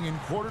get going in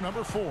quarter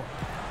number 4.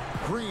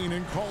 Green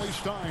and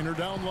Cauley-Stein are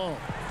down low.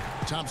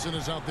 Thompson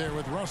is out there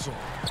with Russell.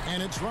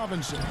 And it's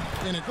Robinson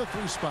in at the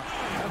 3 spot.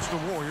 That's the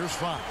Warriors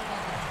 5.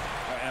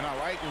 And I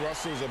like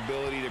Russell's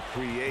ability to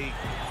create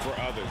for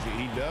others.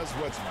 He does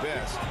what's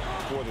best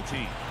for the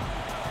team.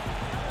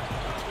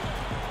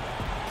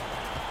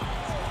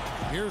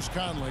 Here's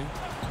Conley.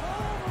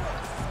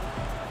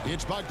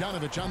 It's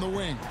Bogdanovich on the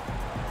wing.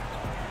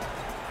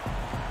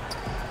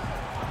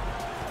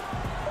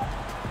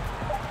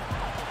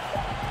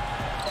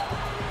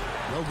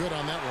 No good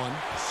on that one.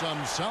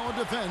 Some solid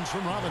defense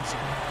from Robinson.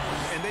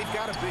 And they've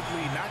got a big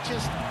lead, not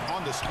just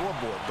on the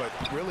scoreboard, but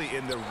really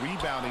in the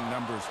rebounding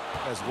numbers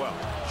as well.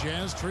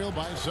 Jazz trail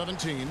by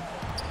 17.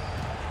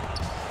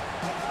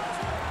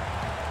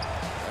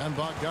 And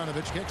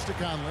Bogdanovich kicks to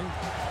Conley.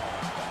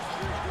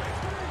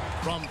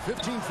 From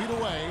 15 feet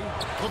away,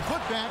 the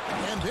putback,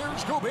 and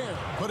there's Gobert,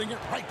 putting it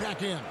right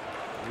back in.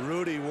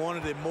 Rudy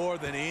wanted it more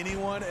than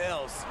anyone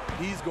else.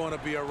 He's going to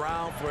be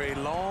around for a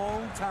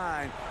long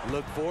time.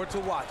 Look forward to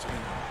watching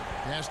him.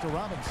 Pass to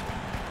Robinson.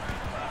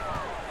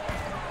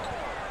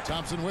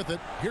 Thompson with it.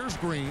 Here's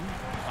Green.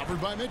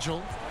 Covered by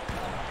Mitchell.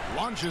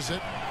 Launches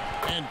it.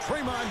 And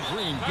Draymond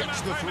Green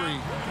gets the 3.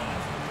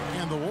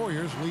 And the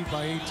Warriors lead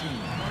by 18.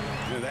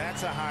 Now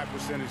that's a high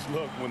percentage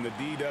look when the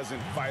D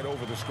doesn't fight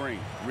over the screen.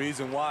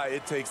 Reason why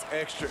it takes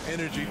extra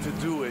energy to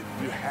do it.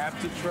 You have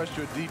to trust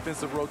your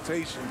defensive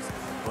rotations,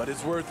 but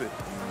it's worth it.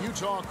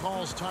 Utah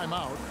calls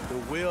timeout. The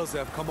wheels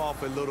have come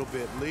off a little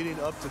bit leading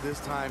up to this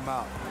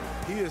timeout.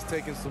 He has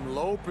taken some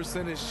low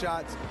percentage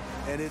shots,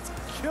 and it's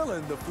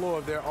killing the flow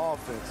of their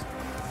offense.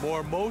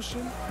 More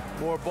motion,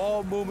 more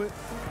ball movement,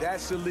 that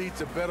should lead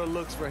to better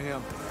looks for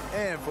him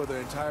and for the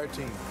entire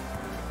team.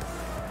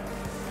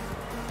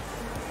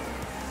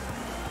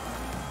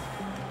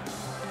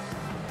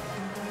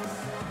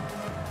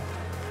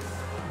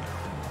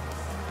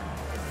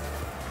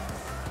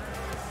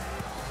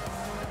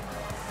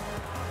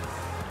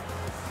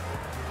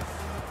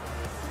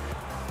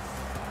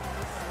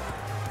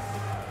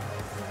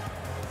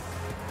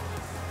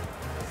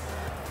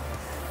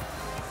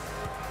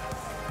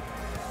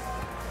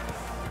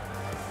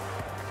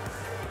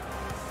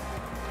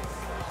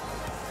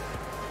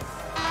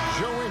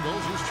 Joe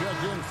Ingles is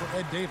checked in for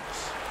Ed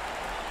Davis.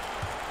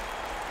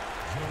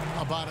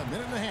 About a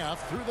minute and a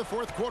half through the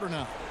 4th quarter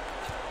now.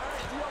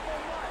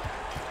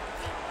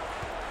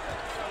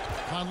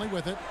 Conley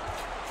with it.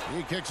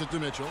 He kicks it to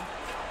Mitchell.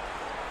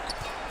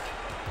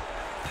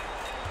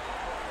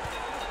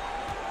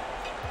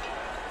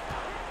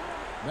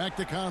 Back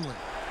to Conley.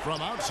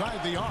 From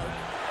outside the arc,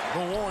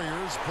 the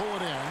Warriors pull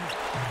it in.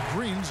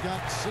 Green's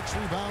got 6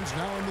 rebounds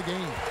now in the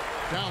game.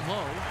 Down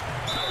low.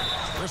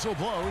 Whistle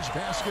blows.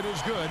 Basket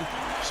is good.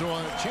 So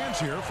a chance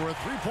here for a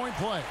 3-point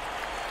play.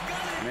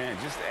 Man,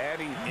 just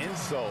adding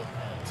insult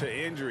to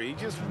injury. He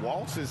just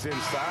waltzes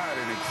inside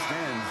and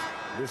extends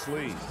this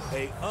lead.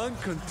 An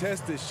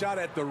uncontested shot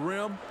at the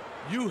rim.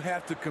 You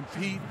have to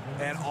compete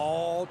at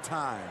all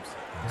times.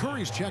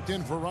 Curry's checked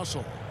in for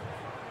Russell.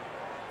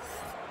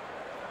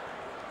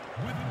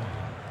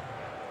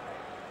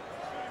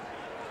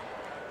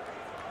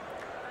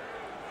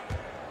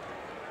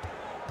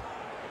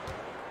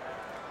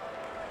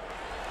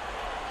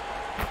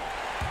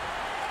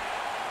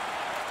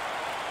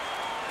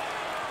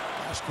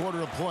 Last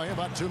quarter of play,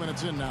 about 2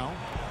 minutes in now.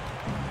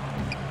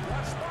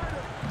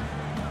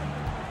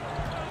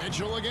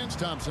 Mitchell against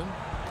Thompson.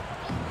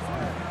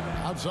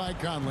 Outside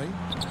Conley.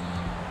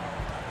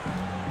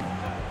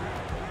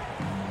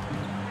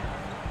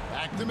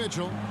 Back to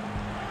Mitchell.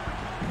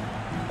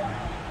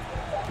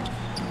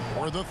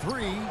 For the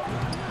 3.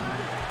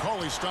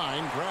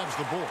 Cauley-Stein grabs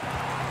the board.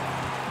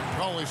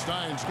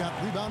 Cauley-Stein's got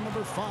rebound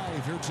number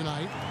 5 here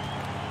tonight.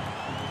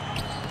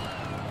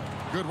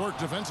 Good work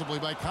defensively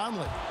by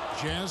Conley.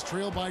 Jazz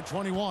trail by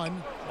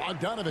 21.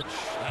 Bogdanovich,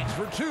 that's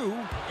for 2.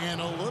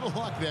 And a little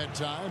luck that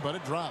time, but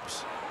it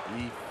drops.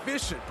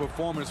 Efficient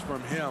performance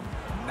from him.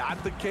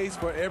 Not the case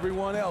for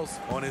everyone else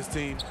on his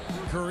team.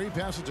 Curry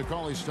passes to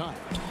Cauley-Stein.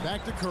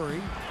 Back to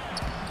Curry.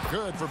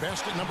 Good for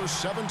basket number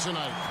 7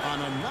 tonight on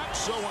a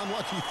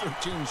not-so-unlucky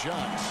 13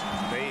 shots.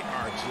 They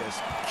are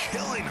just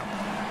killing them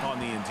on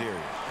the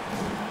interior.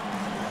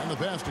 And the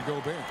pass to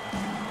Gobert.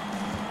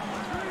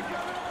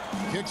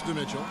 Kicks to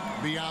Mitchell.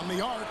 Beyond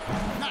the arc.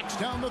 Knocks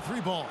down the 3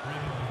 ball.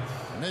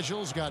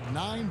 Mitchell's got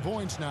 9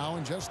 points now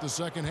in just the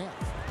second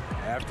half.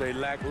 After a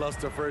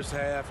lackluster first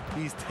half,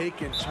 he's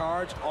taken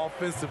charge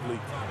offensively.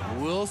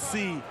 We'll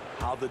see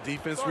how the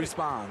defense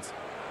responds.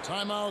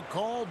 Timeout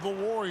called the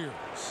Warriors.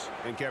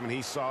 And Kevin,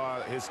 he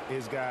saw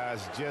his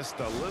guys just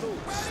a little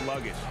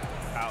sluggish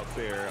out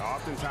there.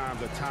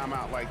 Oftentimes a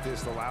timeout like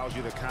this allows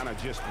you to kind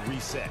of just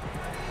reset.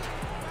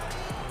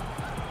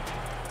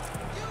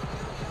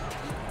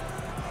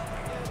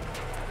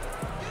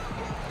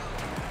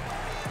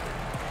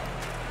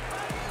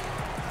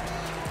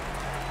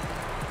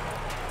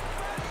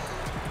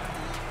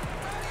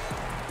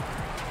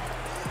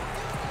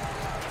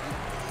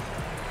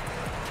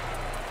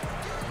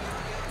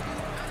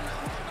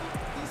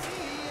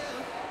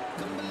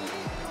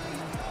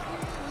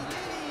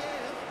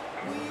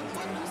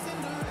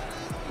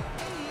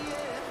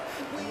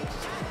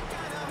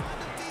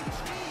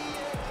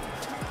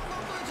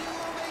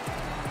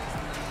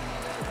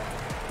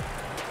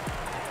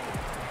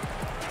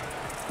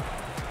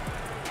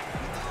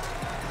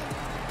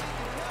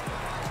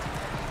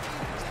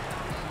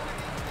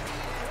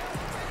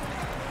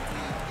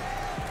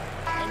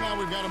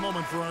 We've got a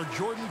moment for our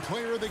Jordan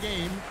player of the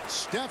game,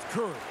 Steph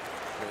Curry.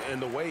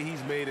 And the way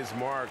he's made his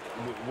mark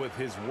with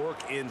his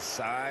work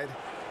inside,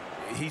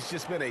 he's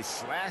just been a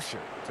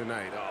slasher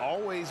tonight.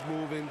 Always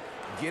moving,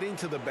 getting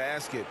to the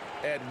basket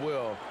at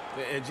will,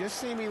 and just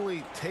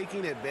seemingly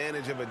taking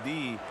advantage of a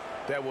D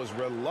that was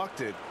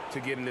reluctant to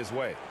get in his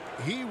way.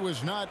 He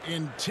was not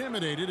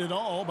intimidated at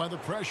all by the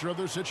pressure of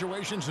their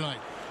situation tonight.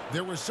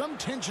 There was some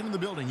tension in the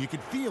building. You could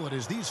feel it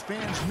as these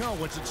fans know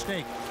what's at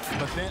stake.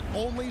 But that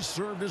only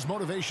served as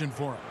motivation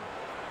for him.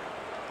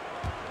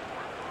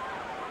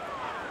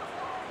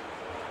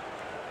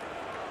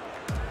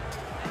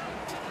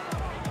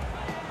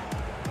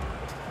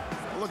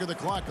 Look at the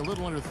clock. A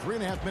little under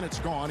 3.5 minutes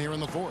gone here in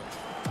the fourth.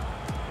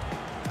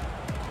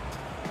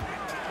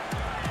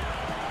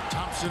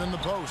 Thompson in the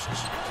post.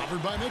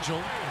 Covered by Mitchell.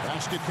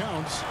 Basket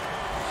counts.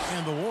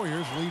 And the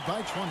Warriors lead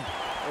by 20.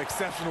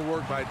 Exceptional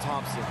work by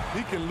Thompson.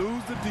 He can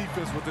lose the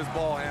defense with his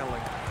ball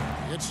handling.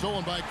 It's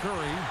stolen by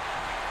Curry.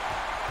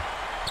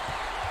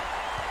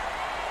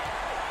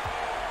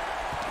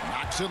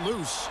 Knocks it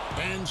loose.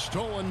 And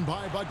stolen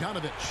by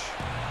Bogdanovich.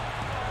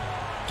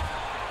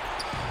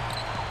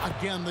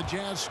 Again, the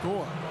Jazz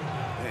score.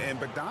 And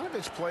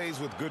Bogdanovich plays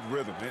with good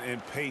rhythm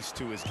and pace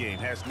to his game.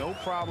 Has no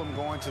problem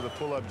going to the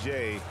pull-up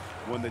J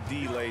when the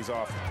D lays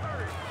off.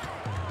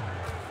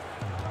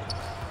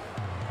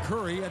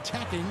 Curry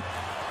attacking.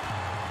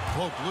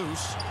 Broke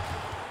loose.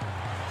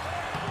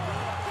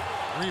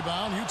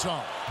 Rebound,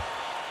 Utah.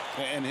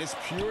 And his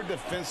pure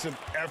defensive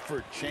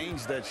effort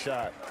changed that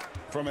shot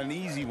from an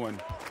easy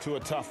one to a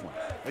tough one.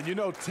 And you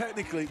know,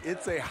 technically,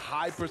 it's a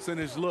high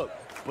percentage look,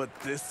 but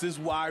this is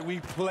why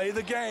we play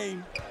the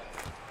game.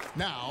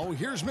 Now,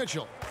 here's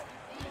Mitchell.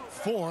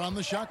 4 on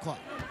the shot clock.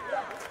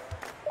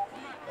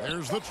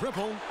 There's the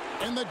triple,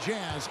 and the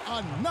Jazz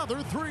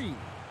another 3.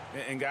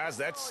 And guys,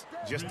 that's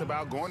just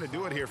about going to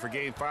do it here for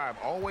Game 5.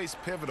 Always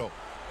pivotal.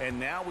 And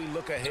now we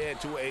look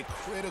ahead to a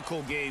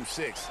critical Game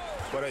 6,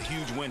 but a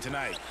huge win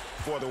tonight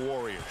for the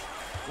Warriors.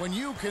 When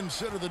you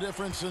consider the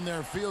difference in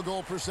their field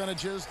goal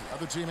percentages, the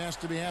other team has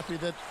to be happy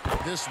that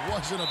this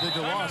wasn't a bigger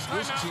loss.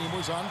 This team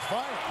was on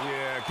fire.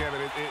 Yeah,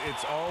 Kevin,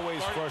 it's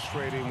always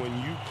frustrating when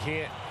you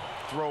can't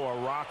throw a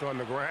rock on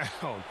the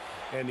ground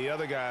and the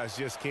other guys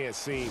just can't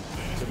seem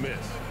to miss.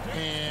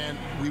 And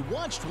we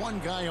watched one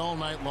guy all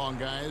night long,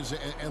 guys,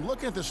 and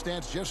looking at the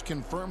stats just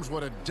confirms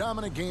what a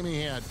dominant game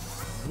he had.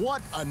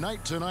 What a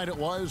night tonight it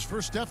was for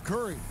Steph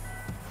Curry.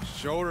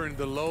 Shouldering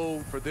the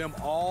load for them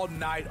all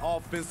night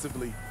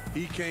offensively.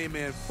 He came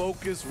in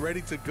focused,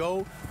 ready to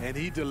go, and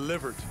he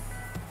delivered.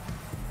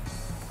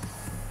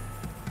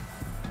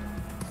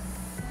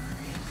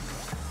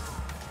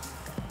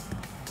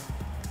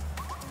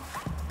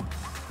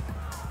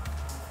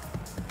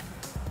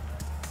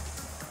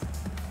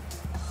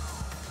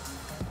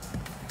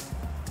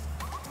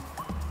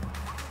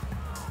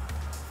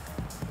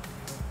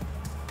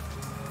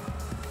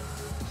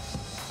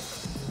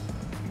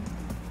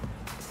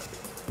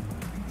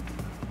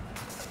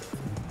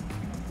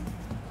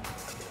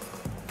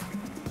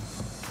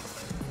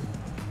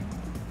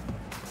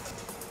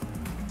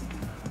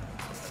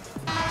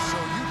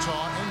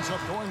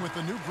 Up going with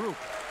the new group.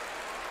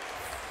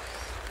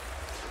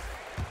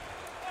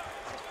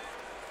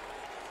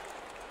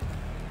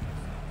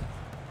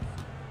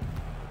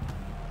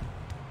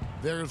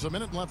 There's a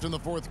minute left in the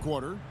fourth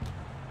quarter.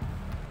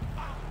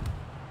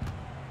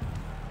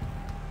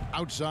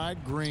 Outside,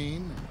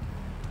 Green.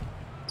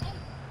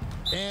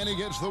 And he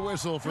gets the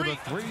whistle for the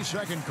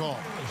 3-second call.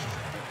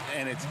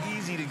 And it's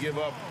easy to give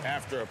up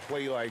after a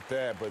play like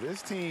that, but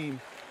this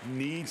team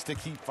needs to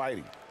keep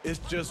fighting. It's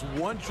just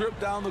one trip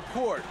down the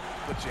court,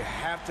 but you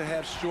have to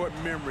have short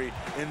memory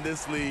in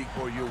this league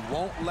or you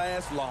won't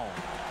last long.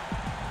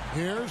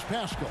 Here's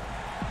Pascal.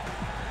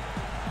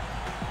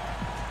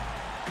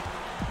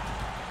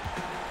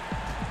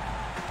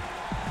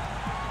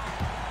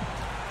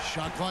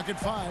 Shot clock at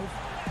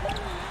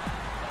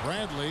 5.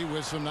 Bradley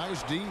with some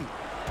nice D.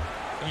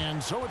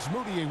 And so it's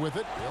Moutier with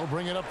it. He'll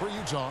bring it up for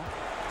Utah.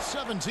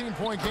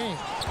 17-point game.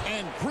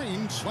 And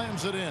Green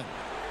slams it in.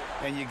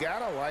 And you got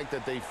to like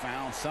that they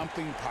found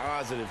something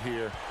positive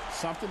here,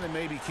 something that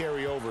maybe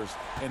carry overs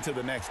into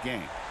the next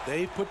game.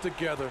 They put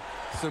together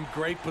some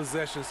great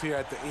possessions here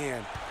at the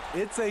end.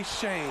 It's a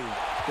shame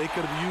they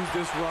could have used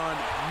this run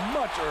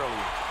much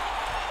earlier.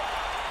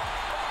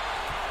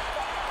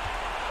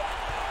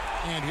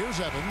 And here's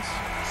Evans.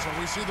 So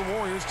we see the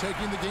Warriors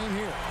taking the game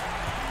here.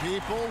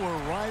 People were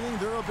writing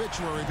their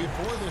obituary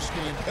before this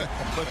game,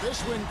 but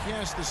this win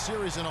cast the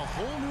series in a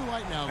whole new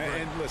light now,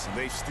 Greg. And listen,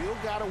 they've still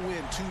got to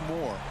win 2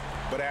 more.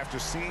 But after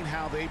seeing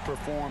how they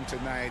performed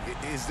tonight,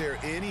 is there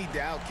any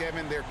doubt,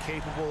 Kevin, they're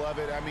capable of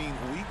it? I mean,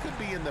 we could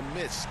be in the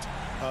midst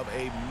of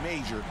a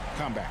major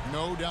comeback.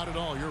 No doubt at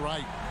all. You're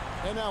right.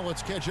 And now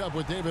let's catch up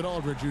with David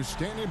Aldridge, who's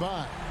standing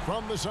by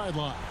from the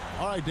sideline.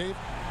 All right, Dave.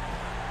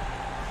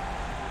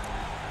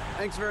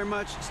 Thanks very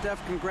much,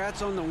 Steph.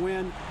 Congrats on the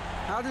win.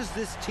 How does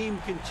this team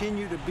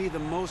continue to be the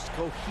most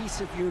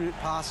cohesive unit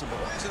possible?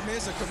 To me,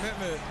 it's a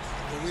commitment.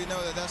 And we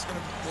know that that's going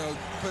to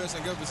put us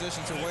in good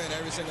position to win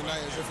every single night.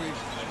 Is if we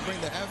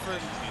bring the effort,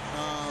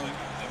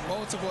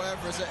 multiple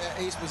efforts at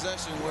each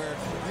possession, where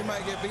you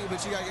might get beat,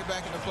 but you got to get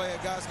back into play.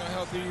 If God's going to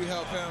help you, you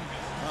help him.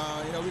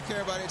 We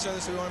care about each other,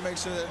 so we want to make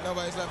sure that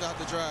nobody's left out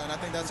to dry. And I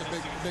think that's a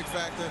big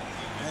factor.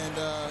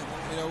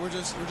 And we're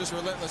just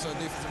relentless on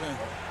defensive end.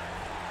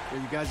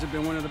 You guys have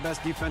been one of the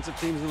best defensive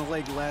teams in the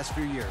league the last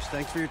few years.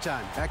 Thanks for your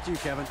time. Back to you,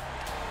 Kevin.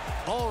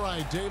 All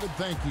right, David,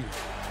 thank you.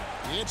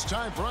 It's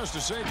time for us to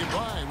say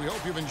goodbye. We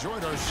hope you've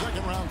enjoyed our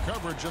second-round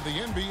coverage of the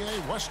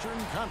NBA Western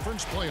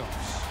Conference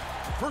Playoffs.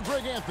 For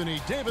Greg Anthony,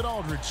 David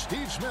Aldridge,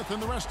 Steve Smith,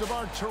 and the rest of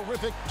our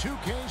terrific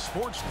 2K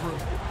Sports crew,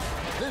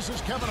 this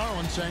is Kevin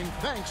Harlan saying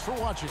thanks for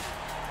watching.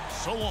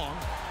 So long.